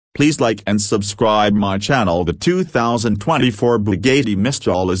Please like and subscribe my channel. The 2024 Bugatti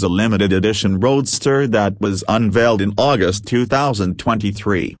Mistral is a limited edition roadster that was unveiled in August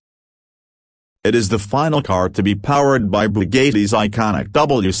 2023. It is the final car to be powered by Bugatti's iconic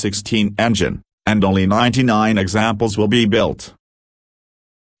W16 engine, and only 99 examples will be built.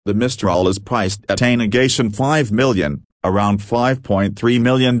 The Mistral is priced at a negation $5 million, around $5.3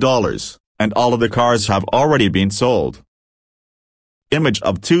 million, and all of the cars have already been sold. Image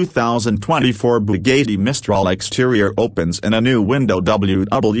of 2024 Bugatti Mistral exterior opens in a new window.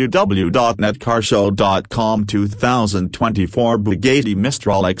 www.netcarshow.com 2024 Bugatti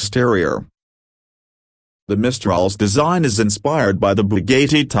Mistral exterior. The Mistral's design is inspired by the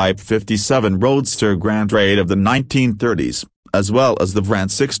Bugatti Type 57 Roadster Grand Raid of the 1930s, as well as the Vran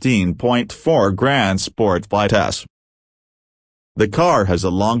 16.4 Grand Sport Vitesse. The car has a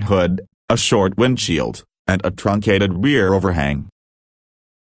long hood, a short windshield, and a truncated rear overhang.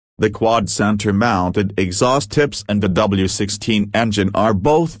 The quad center-mounted exhaust tips and the W16 engine are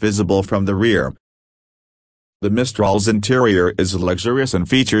both visible from the rear. The Mistral's interior is luxurious and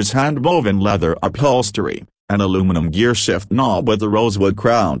features hand-woven leather upholstery, an aluminum gearshift knob with a rosewood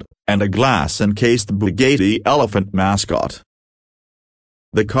crown, and a glass-encased Bugatti elephant mascot.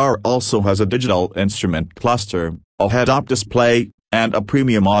 The car also has a digital instrument cluster, a head-up display, and a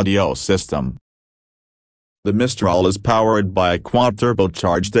premium audio system. The Mistral is powered by a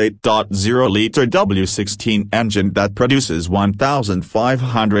quad-turbocharged 8.0-liter W16 engine that produces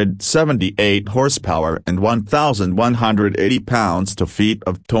 1,578 horsepower and 1,180 pounds-feet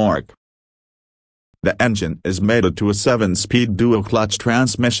of torque. The engine is mated to a 7-speed dual-clutch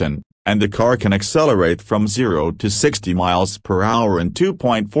transmission, and the car can accelerate from 0 to 60 miles per hour in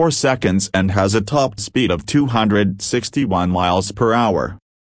 2.4 seconds and has a top speed of 261 miles per hour.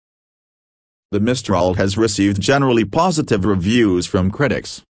 The Mistral has received generally positive reviews from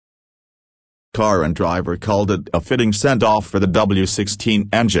critics. Car and Driver called it a fitting send-off for the W16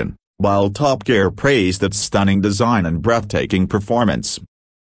 engine, while Top Gear praised its stunning design and breathtaking performance.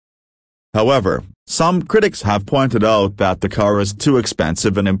 However, some critics have pointed out that the car is too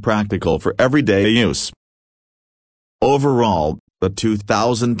expensive and impractical for everyday use. Overall, the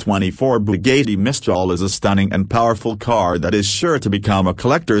 2024 Bugatti Mistral is a stunning and powerful car that is sure to become a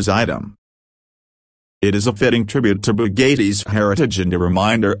collector's item. It is a fitting tribute to Bugatti's heritage and a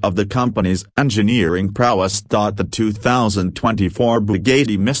reminder of the company's engineering prowess. The 2024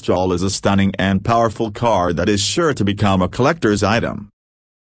 Bugatti Mistral is a stunning and powerful car that is sure to become a collector's item.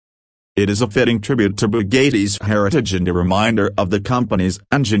 It is a fitting tribute to Bugatti's heritage and a reminder of the company's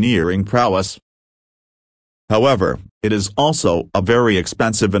engineering prowess. However, it is also a very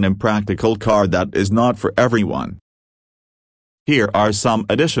expensive and impractical car that is not for everyone. Here are some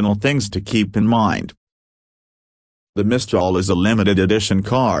additional things to keep in mind. The Mistral is a limited edition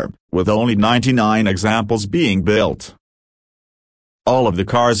car, with only 99 examples being built. All of the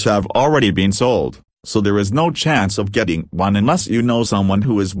cars have already been sold, so there is no chance of getting one unless you know someone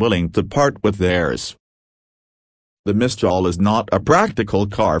who is willing to part with theirs. The Mistral is not a practical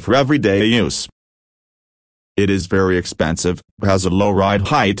car for everyday use. It is very expensive, has a low ride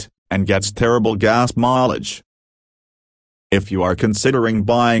height, and gets terrible gas mileage. If you are considering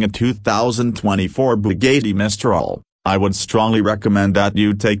buying a 2024 Bugatti Mistral, I would strongly recommend that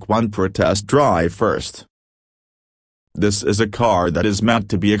you take one for a test drive first. This is a car that is meant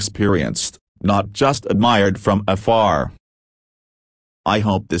to be experienced, not just admired from afar. I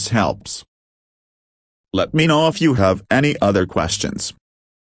hope this helps. Let me know if you have any other questions.